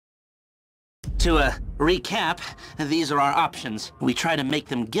To recap, these are our options. We try to make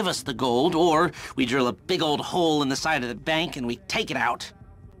them give us the gold, or we drill a big old hole in the side of the bank and we take it out.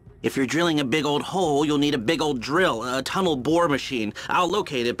 If you're drilling a big old hole, you'll need a big old drill, a tunnel bore machine. I'll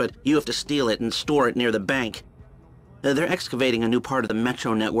locate it, but you have to steal it and store it near the bank. They're excavating a new part of the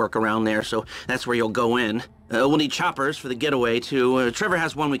metro network around there, so that's where you'll go in. We'll need choppers for the getaway, too. Trevor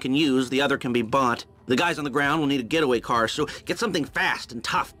has one we can use, the other can be bought. The guys on the ground will need a getaway car, so get something fast and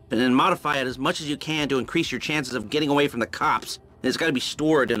tough, and then modify it as much as you can to increase your chances of getting away from the cops. It's got to be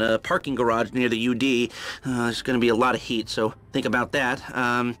stored in a parking garage near the UD. There's going to be a lot of heat, so think about that.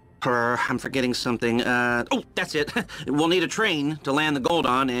 I'm forgetting something. Oh, that's it. We'll need a train to land the gold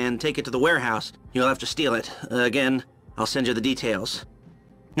on and take it to the warehouse. You'll have to steal it. Again, I'll send you the details.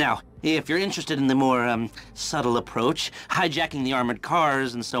 Now, if you're interested in the more, subtle approach, hijacking the armored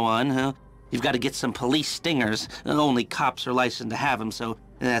cars and so on, you've got to get some police stingers. Only cops are licensed to have them, so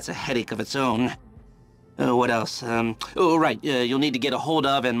that's a headache of its own. What else? Oh, right, you'll need to get a hold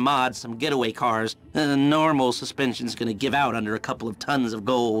of and mod some getaway cars. Normal suspension's gonna give out under a couple of tons of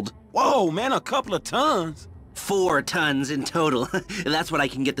gold. Whoa, man, a couple of tons? 4 tons in total. That's what I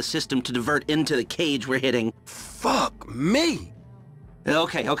can get the system to divert into the cage we're hitting. Fuck me!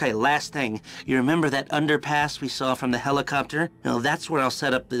 Okay, last thing. You remember that underpass we saw from the helicopter? Well, that's where I'll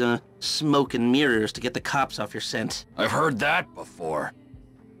set up the smoke and mirrors to get the cops off your scent. I've heard that before.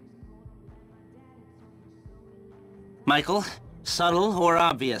 Michael, subtle or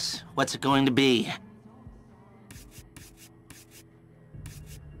obvious? What's it going to be?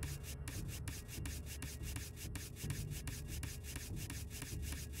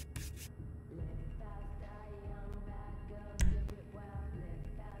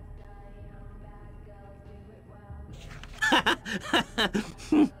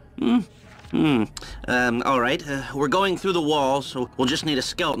 All right. We're going through the wall, so we'll just need a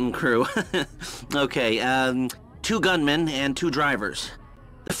skeleton crew. Okay, 2 gunmen and 2 drivers.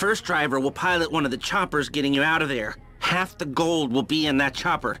 The first driver will pilot one of the choppers getting you out of there. Half the gold will be in that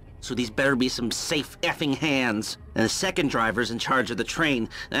chopper, so these better be some safe effing hands. And the second driver's in charge of the train.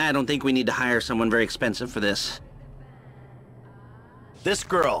 I don't think we need to hire someone very expensive for this. This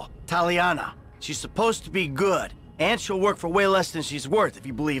girl, Taliana, she's supposed to be good, and she'll work for way less than she's worth, if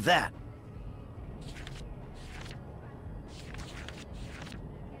you believe that.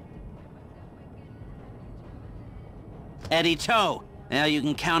 Eddie Toe. Now you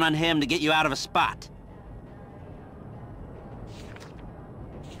can count on him to get you out of a spot.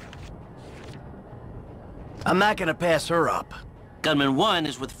 I'm not gonna pass her up. Gunman 1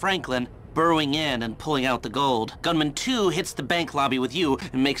 is with Franklin, burrowing in and pulling out the gold. Gunman 2 hits the bank lobby with you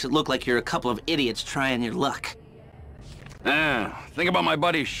and makes it look like you're a couple of idiots trying your luck. Think about my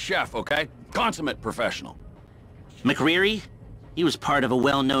buddy Chef, okay? Consummate professional. McReary? He was part of a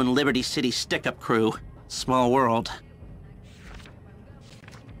well-known Liberty City stick-up crew. Small world.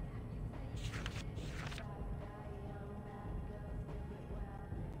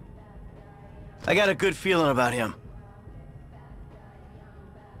 I got a good feeling about him.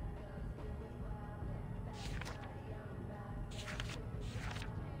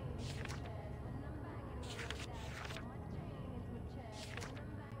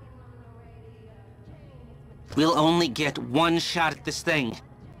 We'll only get 1 shot at this thing.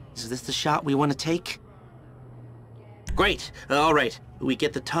 Is this the shot we want to take? Great. All right. We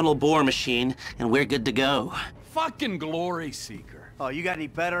get the tunnel bore machine, and we're good to go. Fucking glory seeker. Oh, you got any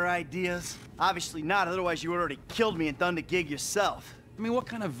better ideas? Obviously not, otherwise you would already killed me and done the gig yourself. I mean, what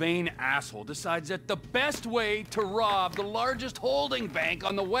kind of vain asshole decides that the best way to rob the largest holding bank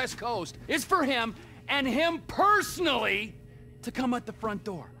on the West Coast is for him, and him personally, to come at the front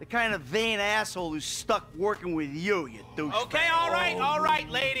door? The kind of vain asshole who's stuck working with you douchebag. Okay, all right,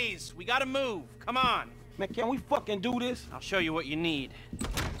 ladies. We gotta move. Come on. Man, can we fucking do this? I'll show you what you need.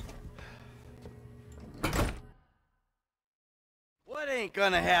 What ain't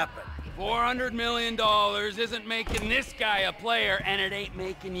gonna happen? $400 million isn't making this guy a player, and it ain't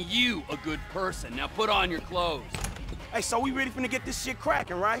making you a good person. Now put on your clothes. Hey, so we ready finna get this shit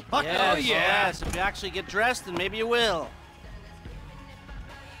cracking, right? Yes. If you actually get dressed, then maybe you will.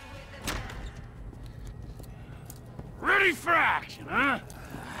 Ready for action, huh?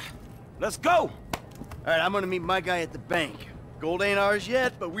 Let's go. All right, I'm gonna meet my guy at the bank. Gold ain't ours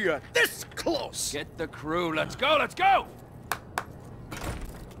yet, but we are this close. Get the crew. Let's go, let's go!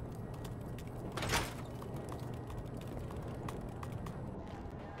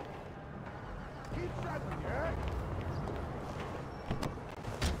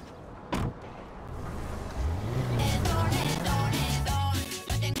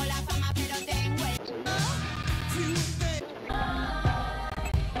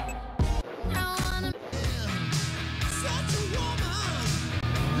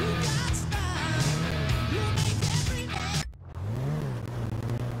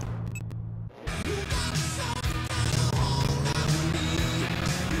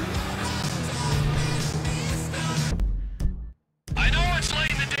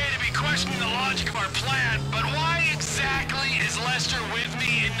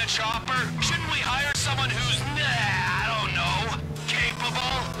 chopper? Shouldn't we hire someone who's, I don't know, capable?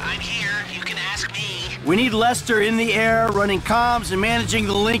 I'm here. You can ask me. We need Lester in the air, running comms and managing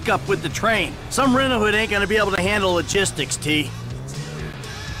the link up with the train. Some rent-a-hood ain't gonna be able to handle logistics, T.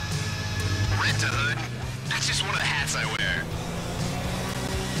 Rent-a-hood? That's just one of the hats I wear.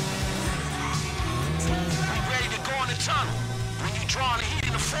 We ready to go in the tunnel. When you draw the heat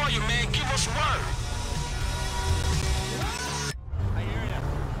in the foyer, man, give us word.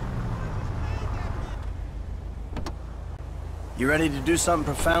 You ready to do something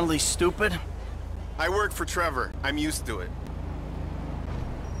profoundly stupid? I work for Trevor. I'm used to it.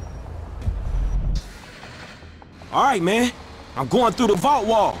 All right, man. I'm going through the vault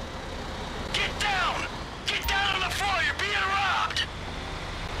wall. Get down! Get down on the floor, you're being robbed!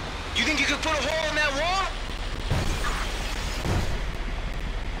 You think you could put a hole in that wall?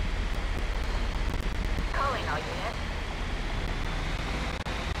 Calling all units.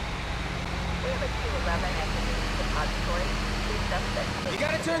 We have a 211 at the news depository. Two suspects. You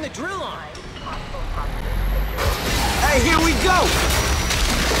gotta turn the drill on. Possible hostages. Hey, here we go!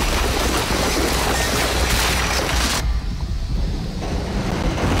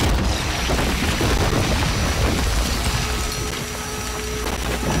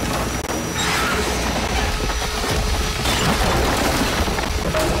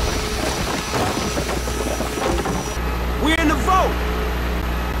 We're in the vault!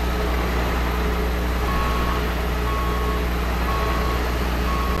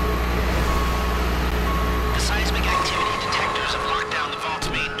 The seismic activity detectors have locked down the vault's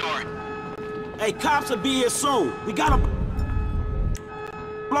main door. Hey, cops will be here soon. We gotta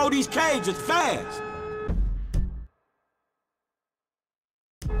blow these cages fast.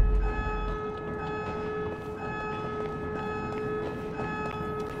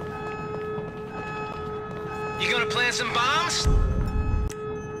 You gonna plant some bombs?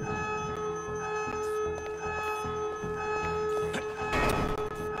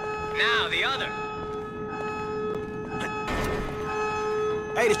 Now, the other.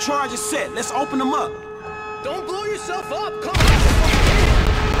 Hey, the charge is set. Let's open them up. Don't blow yourself up. Come on.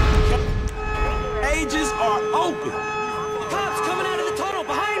 Cages are open. Cops coming out of the tunnel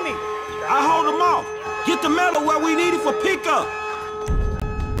behind me. I hold them off. Get the metal where we need it for pickup.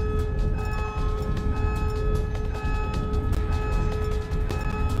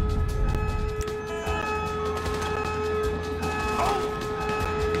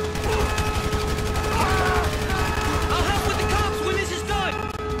 I'll help with the cops when this is done.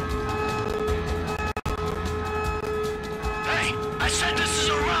 Hey, I said this is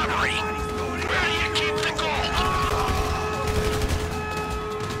a robbery. Where do you keep the gold?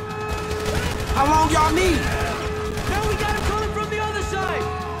 How long y'all need? Now we got him coming from the other side.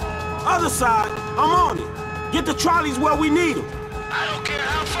 Other side, I'm on it. Get the trolleys where we need them. I don't care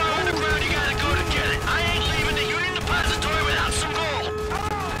how far underground you gotta go to get it. I ain't leaving the Union Depository without some gold.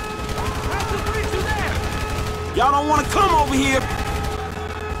 Grab the bridge to there. Y'all don't want to come over here.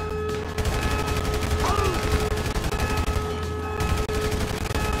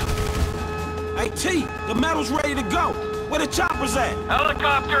 Hey, T, the metal's ready to go. Where the choppers at?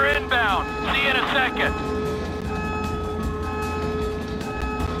 Helicopter inbound. See you in a second.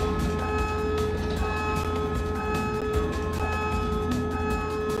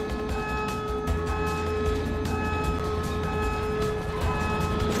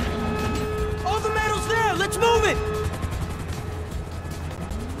 All the metal's there. Let's move it.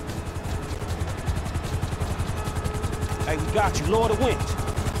 Hey, we got you. Lower the winch.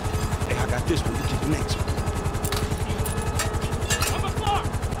 Hey, I got this one. You get the next one.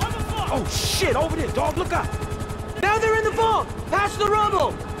 Oh, shit. Over there, dog. Look out. Now they're in the vault. Past the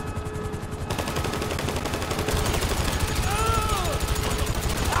rubble.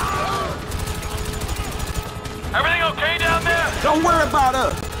 Everything okay down there? Don't worry about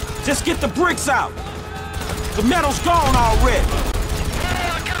us. Just get the bricks out. The metal's gone already. Where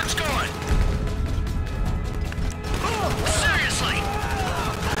are the cops going? Seriously?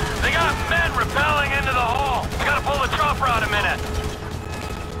 They got men rappelling into the hall. I gotta pull the chopper out a minute.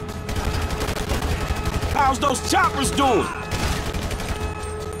 How's those choppers doing?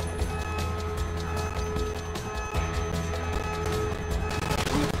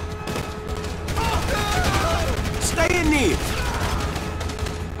 Stay in there.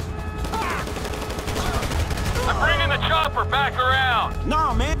 I'm bringing the chopper back around.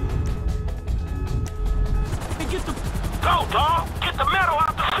 Nah, man. Hey, get the... Go, dog! Get the metal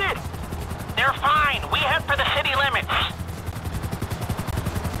out the city! They're fine. We head for the city limits.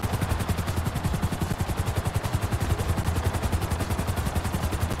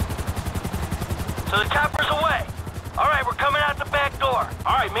 So the chopper's away. All right, we're coming out the back door.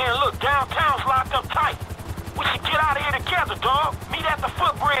 All right. right, man. Look, downtown's locked up tight. We should get out of here together, dog. Meet at the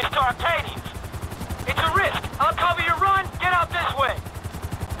footbridge to Arcadians. It's a risk. I'll cover your run. Get out this way.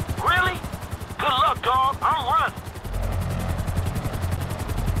 Really? Good luck, dog. I'm running.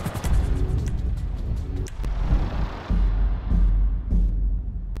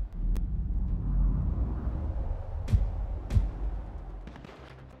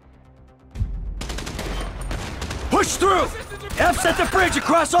 Push through! F's at the bridge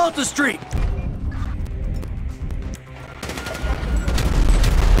across Alta Street!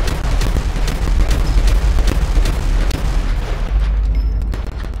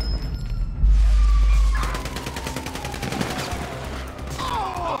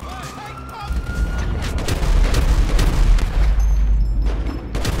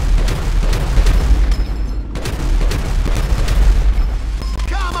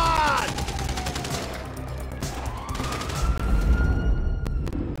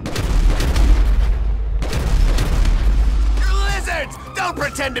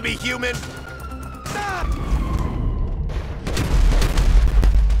 Pretend to be human.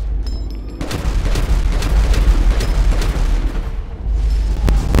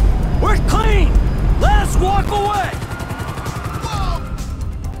 We're clean! Let us walk away! Whoa!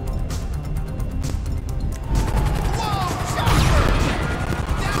 Whoa! Chopper!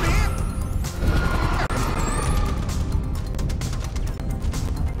 Down here!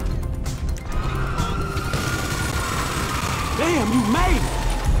 Damn, you made it!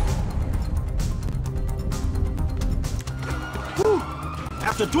 Whew.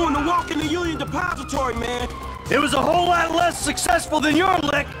 After doing the walk in the Union Depository, man. It was a whole lot less successful than your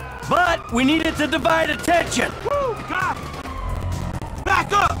lick, but we needed to divide attention. Woo, got it.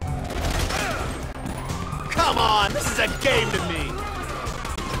 Back up! Come on, this is a game to me.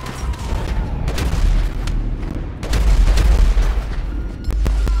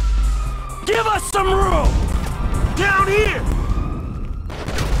 Give us some room! Down here!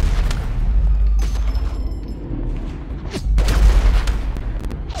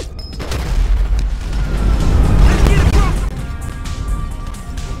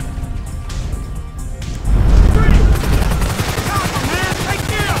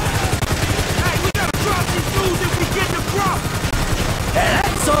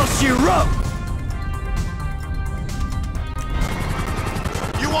 She wrote.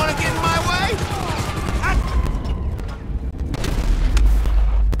 You want to get in my way?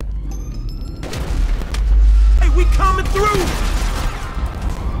 Hey, we coming through!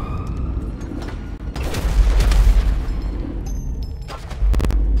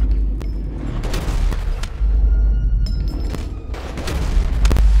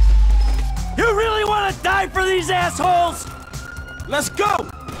 You really want to die for these assholes? Let's go!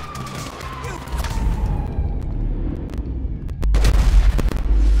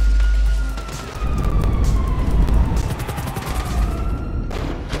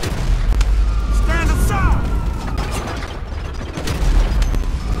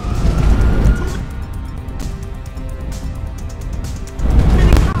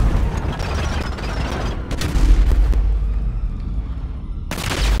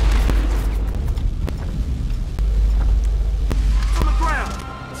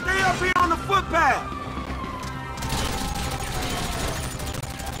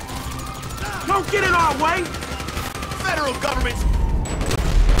 Don't get in our way! Federal government's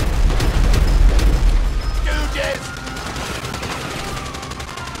stooges!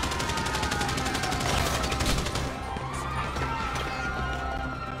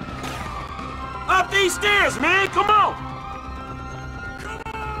 Up these stairs, man! Come on! Come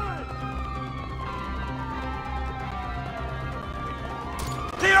on!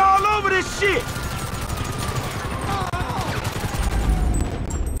 They're all over this shit!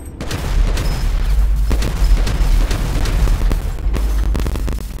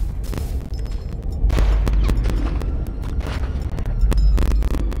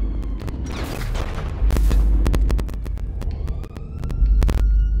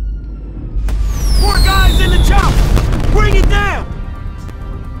 Bring it down!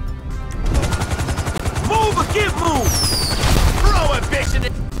 Move or get moved! Prohibition!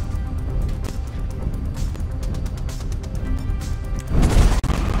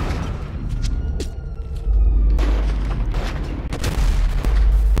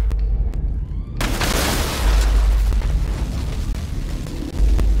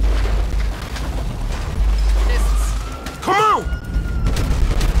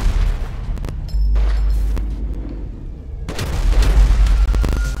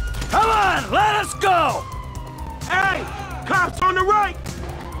 Come on! Let us go! Hey! Cops on the right!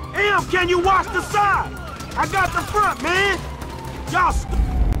 Em, can you watch the side? I got the front, man! Y'all stupid!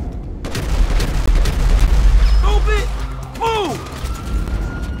 Move!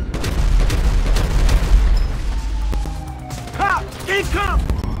 Cop! Income!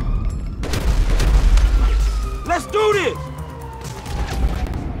 Let's do this!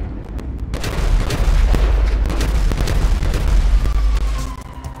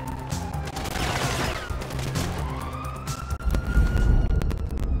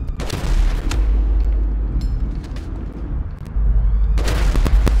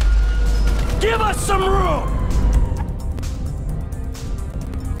 Give us some room!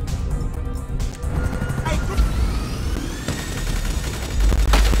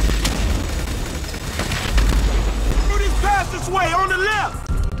 This way, on the left!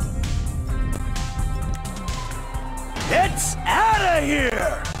 It's out of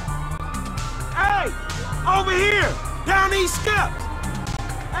here! Hey! Over here! Down these steps!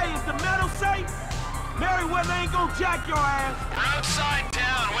 Hey, is the metal safe? Merriweather ain't gonna jack your ass! We're outside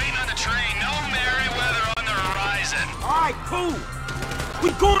town, waiting on the train. No Merriweather on the horizon. Alright, cool.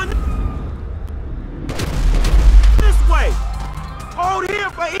 We going this way! Hold here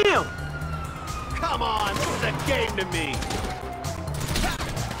for him! Come on, this is a game to me.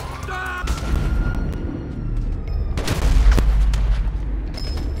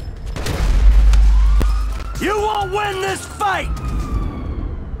 You won't win this fight!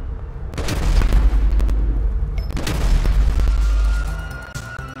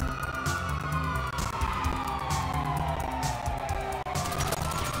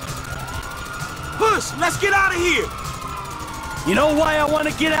 Push! Let's get out of here! You know why I want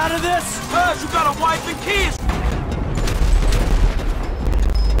to get out of this? Cuz you got a wife and kids!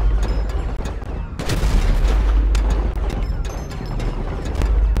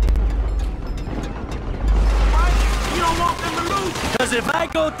 You don't want them to lose! Because if I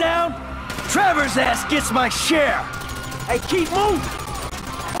go down, Trevor's ass gets my share! Hey, keep moving!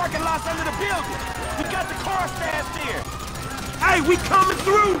 Parking lot's under the building! We got the car stashed here! Hey, we coming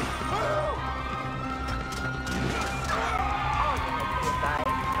through!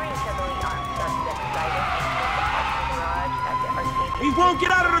 He won't get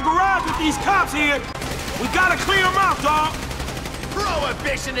out of the garage with these cops here! We gotta clear him out, dog!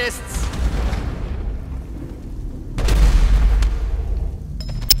 Prohibitionists!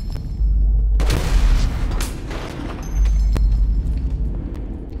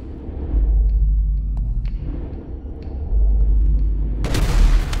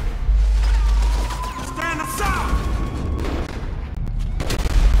 Stand aside!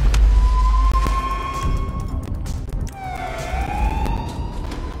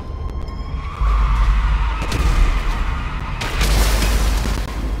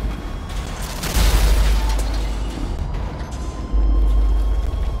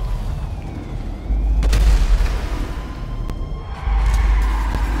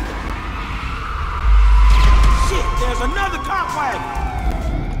 There's another cop wagon!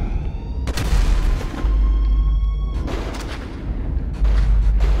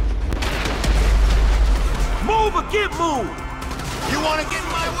 Move or get moved! You wanna get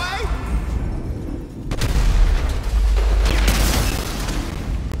in my way?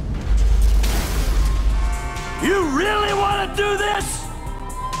 You really want to do this?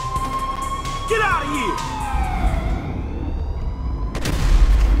 Get out of here!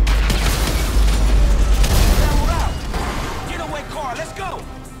 Car, let's go!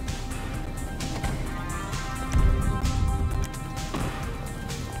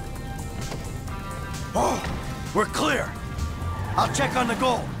 Oh, we're clear. I'll check on the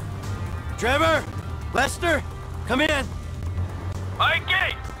goal. Trevor, Lester, come in.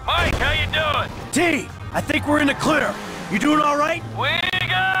 Mikey! Mike, how you doing? T, I think we're in the clear. You doing all right? We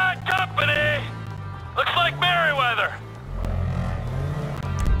got company! Looks like Merriweather.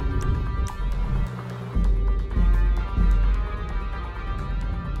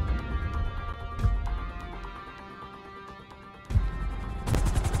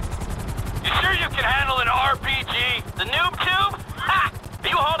 You can handle an RPG. The noob tube? Ha! If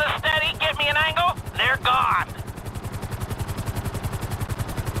you hold it steady, get me an angle, they're gone.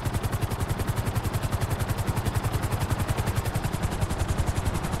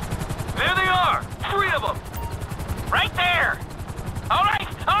 There they are! 3 of them! Right there! All right!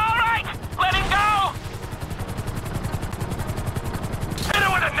 Let him go! Hit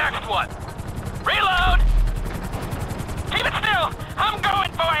him with the next one! Reload! Keep it still! I'm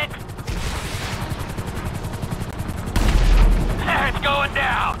going for it! It's going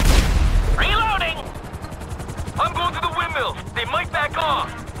down! Reloading! I'm going to the windmills. They might back off.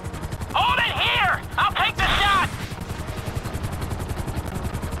 Hold it here! I'll take the shot!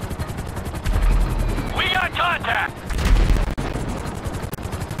 We got contact!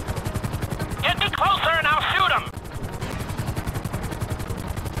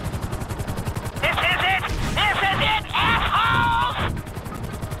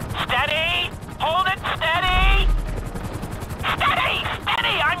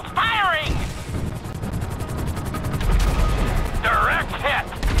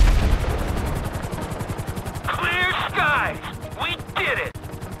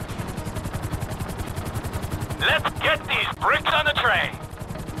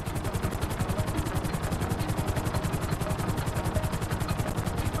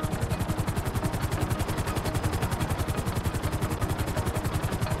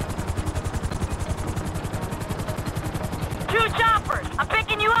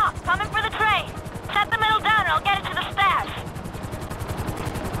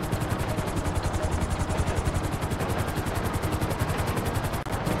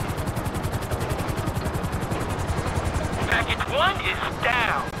 is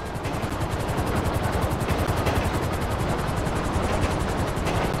down.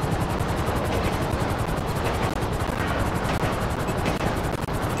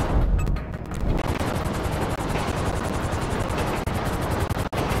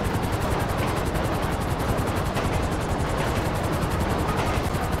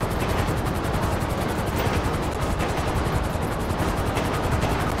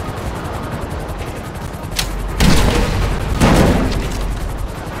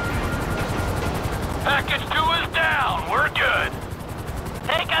 Package 2 is down. We're good.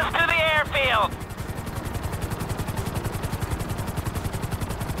 Take us to the airfield.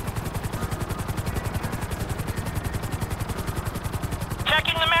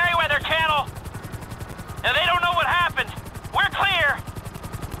 Checking the Merryweather channel. Now, they don't know what happened. We're clear.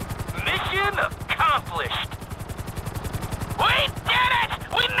 Mission accomplished. We did it!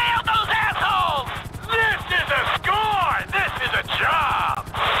 We nailed those assholes! This is a score! This is a job!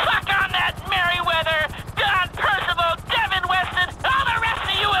 Suck on that, Merryweather! Don Percival, Devin Weston, all the rest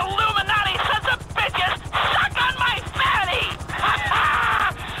of you Illuminati sons of bitches! Suck on my fatty!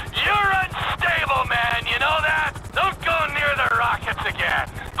 You're unstable, man, you know that? Don't go near the rockets again!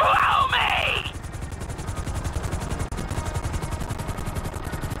 Blow me!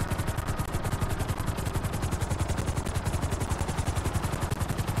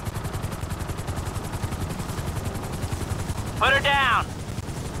 Put her down!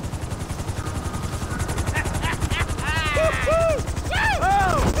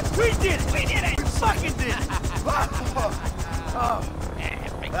 Oh! We did it! We did it! We fucking did it!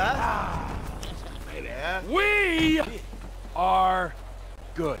 We are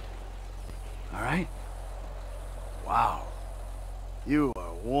good. All right? Wow. You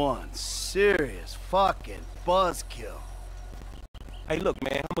are one serious fucking buzzkill. Hey, look,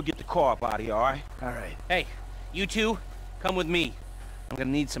 man, I'm gonna get the car up out of here, all right? All right. Hey, you two, come with me. I'm gonna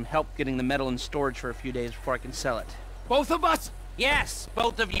need some help getting the metal in storage for a few days before I can sell it. Both of us? Yes,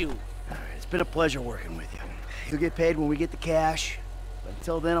 both of you. All right. It's been a pleasure working with you. You'll get paid when we get the cash. But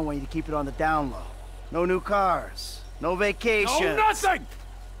until then, I want you to keep it on the down low. No new cars. No vacations. No, nothing!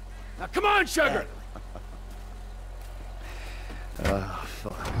 Now, come on, sugar!